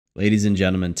Ladies and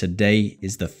gentlemen, today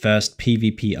is the first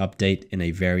PvP update in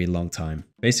a very long time.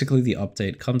 Basically, the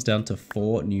update comes down to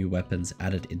 4 new weapons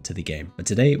added into the game. But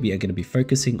today, we are going to be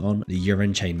focusing on the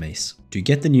Ursine Chainmace. To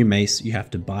get the new mace, you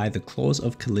have to buy the Claws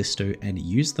of Callisto and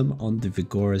use them on the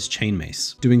Ursine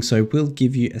Chainmace. Doing so will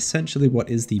give you essentially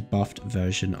what is the buffed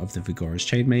version of the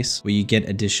Ursine Chainmace, where you get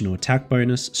additional attack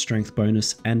bonus, strength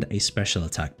bonus, and a special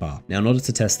attack bar. Now, in order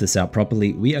to test this out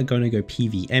properly, we are going to go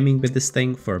PvMing with this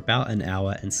thing for about an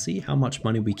hour and see how much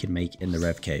money we can make in the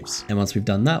Rev Caves. And once we've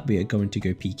done that, we are going to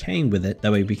go PKing with it.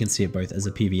 That way we can see it both as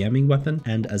a PvMing weapon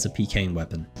and as a PKing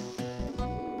weapon.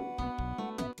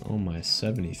 Oh my,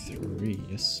 73,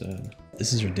 yes sir.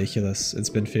 This is ridiculous. It's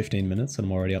been 15 minutes and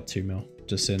I'm already up 2 mil.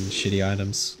 Just in shitty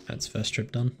items. That's first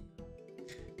trip done.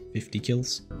 50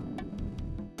 kills.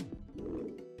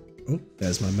 Oh,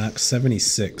 there's my max,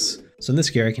 76. So in this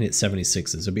gear I can hit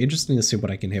 76s. It'll be interesting to see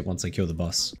what I can hit once I kill the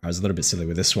boss. I was a little bit silly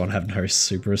with this one. I have no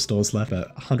super restores left,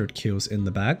 but 100 kills in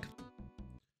the bag.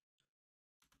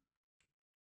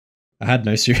 I had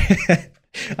no super...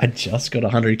 I just got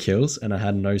 100 kills and I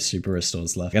had no super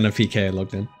restores left. And a PK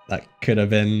logged in. That could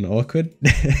have been awkward.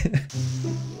 I've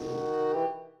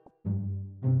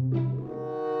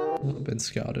been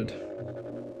scouted.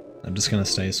 I'm just gonna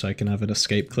stay so I can have an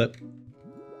escape clip.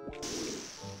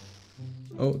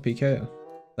 Oh, PK.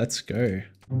 Let's go.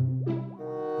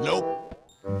 Nope.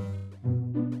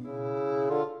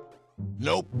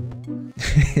 Nope.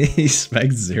 He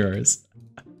specs zeros.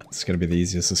 It's gonna be the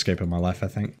easiest escape of my life, I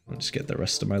think. I'll just get the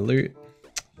rest of my loot.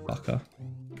 Fucker.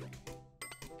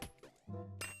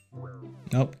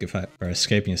 Nope, good fight. Bro,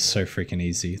 escaping is so freaking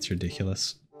easy. It's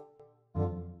ridiculous.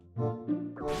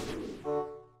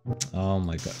 Oh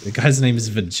my god. The guy's name is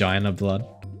Vagina Blood.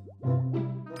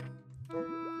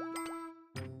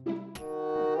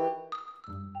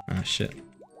 Ah, shit.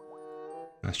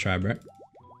 Nice try, bro.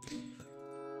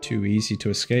 Too easy to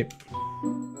escape.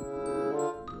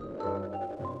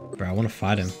 Bro, I want to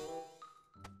fight him.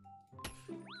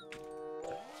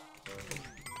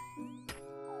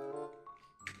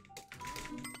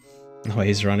 Oh,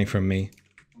 he's running from me.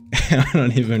 I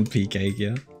don't even PK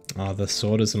yet. Oh, the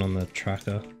sword isn't on the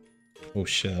tracker. Oh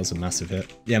shit, that was a massive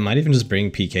hit. Yeah, I might even just bring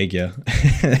PK gear.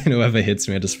 And whoever hits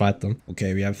me, I just fight them.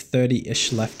 Okay, we have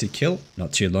 30-ish left to kill.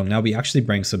 Not too long. Now we actually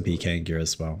bring some PK gear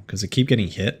as well, because I keep getting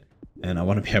hit and I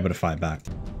want to be able to fight back.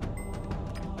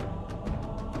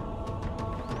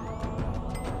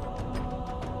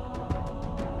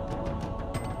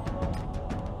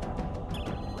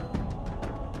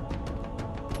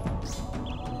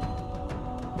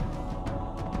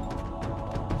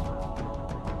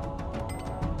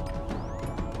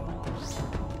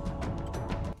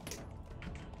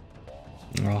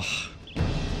 Oh.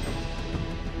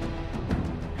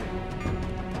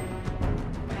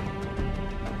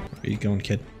 Where are you going,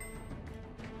 kid?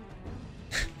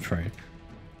 Bro.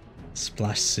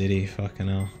 Splash City, fucking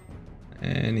hell.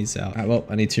 And he's out. Alright, well,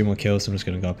 I need 2 more kills, so I'm just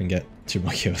gonna go up and get 2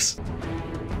 more kills.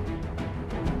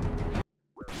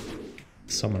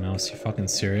 Someone else, you fucking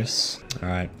serious?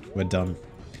 Alright, we're done.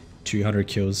 200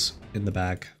 kills in the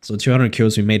bag. So 200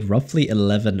 kills, we made roughly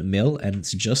 11 mil and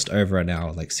it's just over an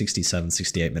hour, like 67,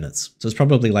 68 minutes. So it's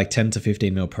probably like 10 to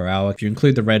 15 mil per hour if you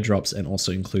include the red drops and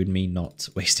also include me not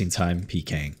wasting time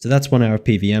PKing. So that's 1 hour of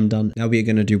PVM done. Now we are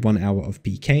going to do 1 hour of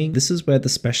PKing. This is where the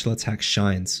special attack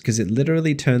shines because it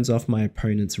literally turns off my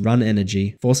opponent's run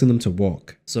energy, forcing them to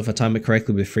walk. So if I time it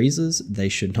correctly with freezes, they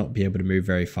should not be able to move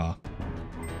very far.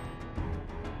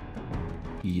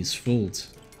 He is fooled.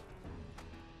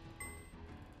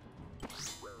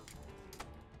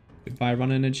 Goodbye,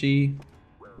 run energy.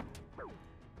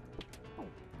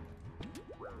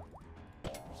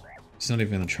 He's not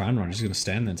even gonna try and run, he's gonna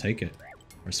stand there and take it.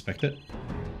 Respect it.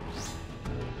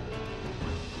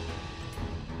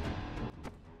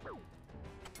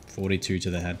 $42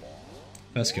 to the head.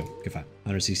 First kill, good fight.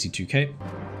 162k.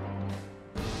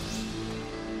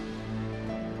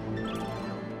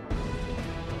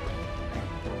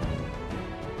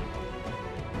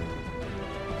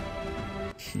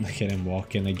 Look at him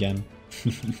walking again.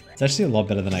 It's actually a lot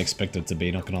better than I expected it to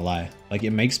be, not gonna lie. Like,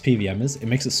 it makes PvMers, it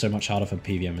makes it so much harder for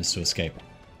PvMers to escape.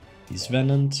 He's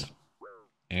venomed.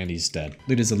 And he's dead.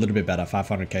 Loot is a little bit better,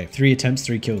 500k. 3 attempts,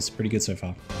 3 kills. Pretty good so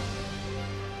far.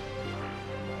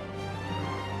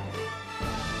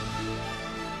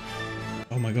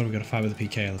 Oh my god, we got a fight with a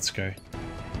PK, let's go.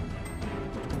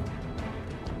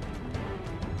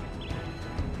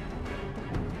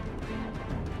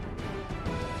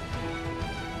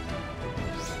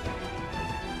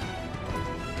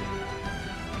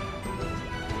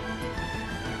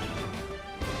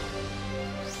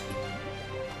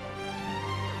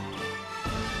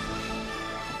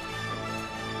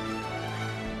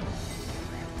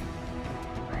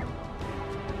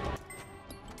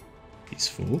 He's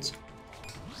fooled.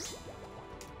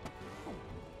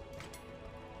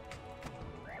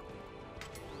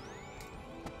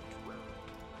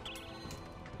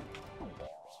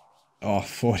 Oh,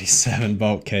 47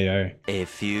 bolt KO. A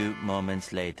few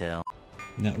moments later.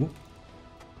 No.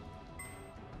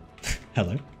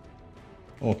 Hello.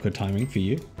 Awkward timing for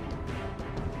you.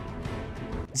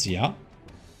 Is he out?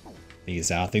 I think he's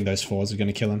out. I think those fours are going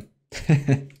to kill him.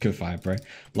 Good fight, bro.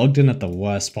 Logged in at the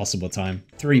worst possible time.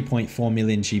 3.4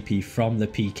 million GP from the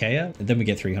PKer, and then we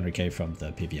get 300k from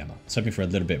the PVMer. So hoping for a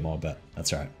little bit more, but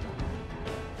that's alright.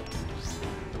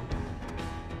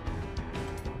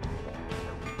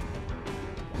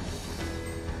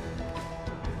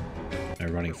 No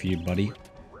running for you, buddy.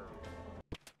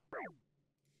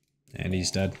 And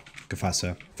he's dead. Good fight,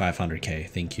 sir. 500k,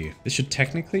 thank you. This should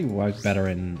technically work better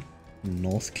in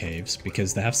North Caves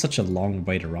because they have such a long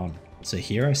way to run. So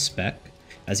here I spec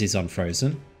as he's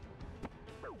unfrozen.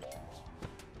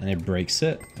 And it breaks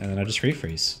it, and then I just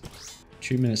refreeze.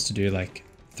 2 minutes to do like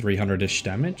 300-ish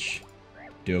damage.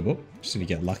 Doable. Just need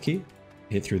to get lucky.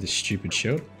 Hit through this stupid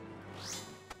shield.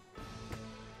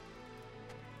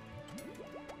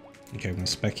 Okay, I'm gonna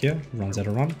spec here. Runs out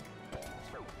of run.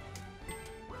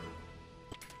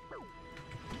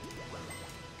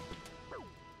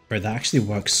 Bro, that actually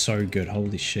works so good.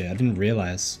 Holy shit, I didn't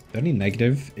realize. The only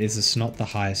negative is it's not the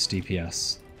highest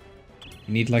DPS.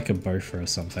 You need like a Boffer or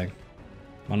something.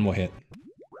 One more hit.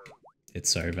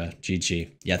 It's over.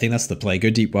 GG. Yeah, I think that's the play. Go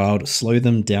deep wild, slow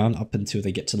them down up until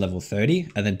they get to level 30,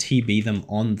 and then TB them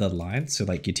on the line. So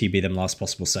like you TB them last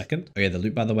possible second. Okay, the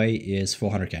loot, by the way, is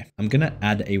 400k. I'm gonna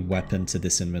add a weapon to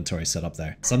this inventory setup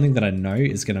though. Something that I know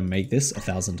is gonna make this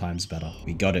 1,000 times better.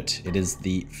 We got it. It is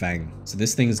the Fang. So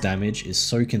this thing's damage is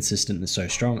so consistent and so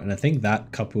strong, and I think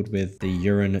that coupled with the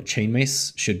Ursine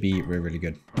Chainmace should be really, really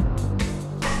good.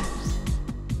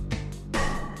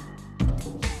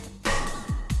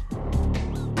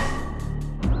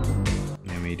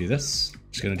 Do this.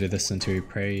 Just gonna do this until we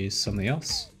praise something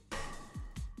else.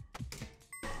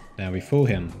 Now we fool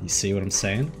him. You see what I'm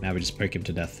saying? Now we just poke him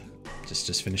to death.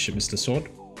 Just finish it, Mr. Sword.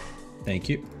 Thank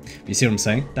you. You see what I'm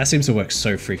saying? That seems to work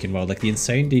so freaking well. Like the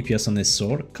insane DPS on this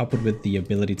sword, coupled with the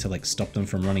ability to like stop them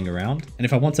from running around. And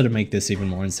if I wanted to make this even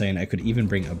more insane, I could even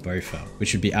bring a Boffer,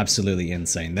 which would be absolutely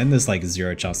insane. Then there's like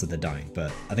 0 chance that they're dying,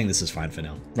 but I think this is fine for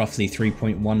now. Roughly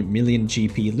 3.1 million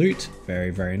GP loot. Very,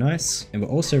 very nice. And we're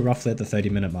also roughly at the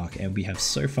 30-minute mark, and we have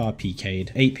so far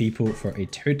PK'd 8 people for a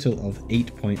total of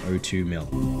 8.02 mil.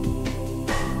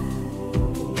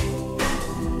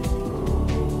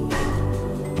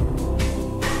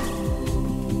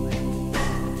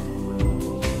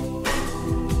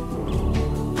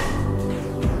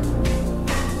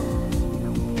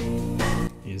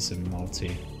 In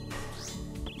multi.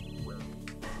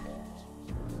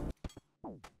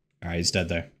 Alright, he's dead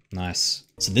though. Nice.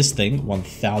 So this thing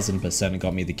 1000%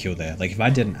 got me the kill there. Like if I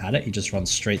didn't add it, he just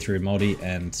runs straight through multi,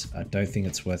 and I don't think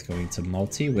it's worth going to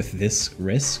multi with this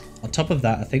risk. On top of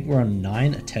that, I think we're on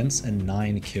 9 attempts and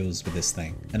 9 kills with this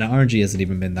thing. And our RNG hasn't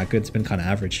even been that good. It's been kind of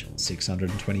average.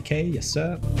 620k, yes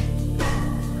sir.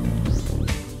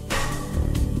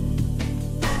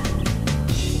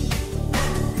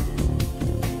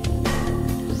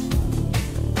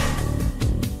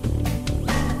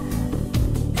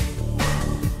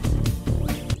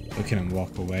 And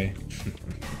walk away.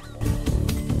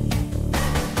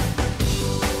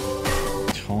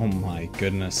 Oh my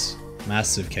goodness.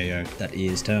 Massive KO. That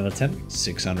is 10 out of 10.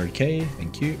 600k.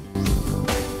 Thank you.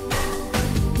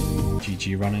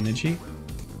 GG run energy.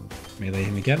 Melee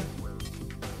him again.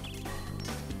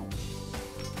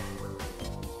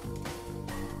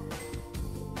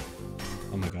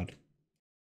 Oh my god.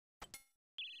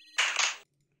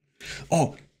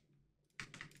 Oh!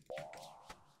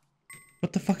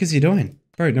 What the fuck is he doing?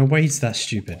 Bro, no way he's that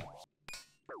stupid.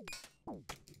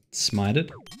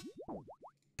 Smited?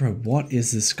 Bro, what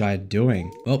is this guy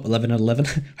doing? Well, 11 out of 11.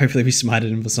 Hopefully we smited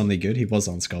him for something good. He was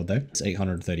on skull though. It's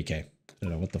 830k. I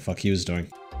don't know what the fuck he was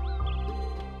doing.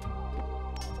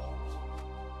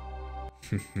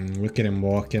 Look at him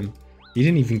walking. He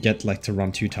didn't even get like to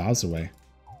run 2 tiles away.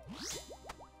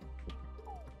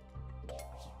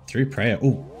 Through prayer.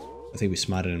 Oh. I think we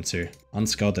smarted him too.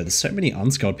 Unskulled though. There's so many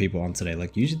unskulled people on today.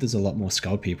 Like usually there's a lot more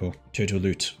skulled people. Total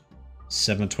loot.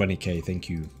 720k. Thank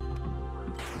you.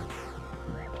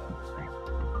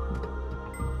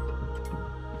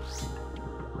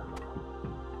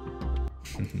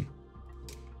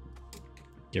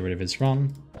 Get rid of his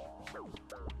run.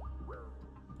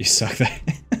 You suck there.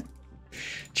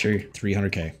 True.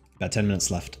 300k. About 10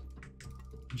 minutes left.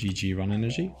 GG run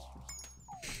energy.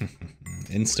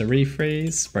 Insta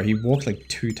refreeze. Bro, he walked like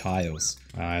 2 tiles.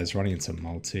 He's running into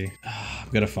multi. I'm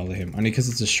gonna follow him. Only because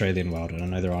it's Australian world and I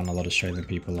know there aren't a lot of Australian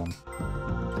people on.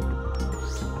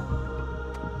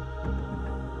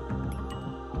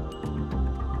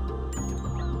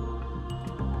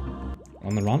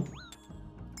 On the run.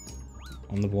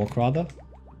 On the walk rather.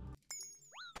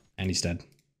 And he's dead.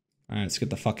 Alright, let's get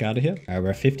the fuck out of here. Alright,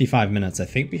 we're at 55 minutes. I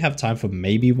think we have time for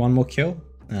maybe one more kill.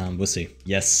 We'll see.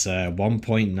 Yes,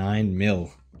 1.9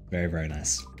 mil. Very, very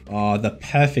nice. Oh, the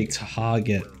perfect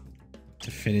target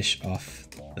to finish off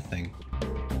the thing.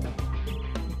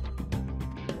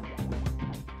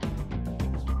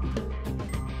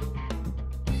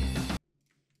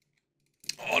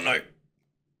 Oh no.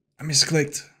 I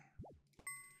misclicked.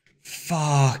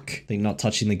 Fuck. I think not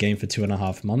touching the game for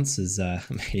 2.5 months has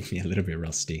made me a little bit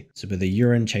rusty. So with the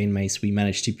Ursine Chainmace, we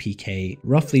managed to PK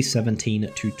roughly 17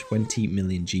 to 20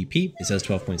 million GP. It says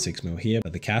 12.6 mil here,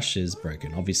 but the cache is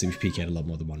broken. Obviously, we've PK'd a lot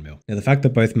more than 1 mil. Now, the fact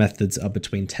that both methods are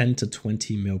between 10 to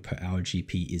 20 mil per hour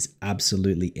GP is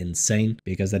absolutely insane,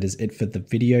 because that is it for the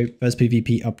video. First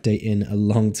PvP update in a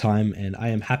long time, and I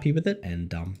am happy with it.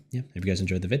 And yeah, hope you guys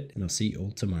enjoyed the vid, and I'll see you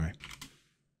all tomorrow.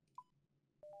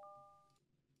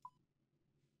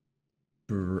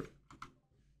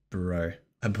 Bro,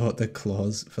 I bought the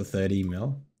claws for 30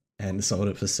 mil and sold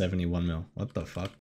it for 71 mil. What the fuck?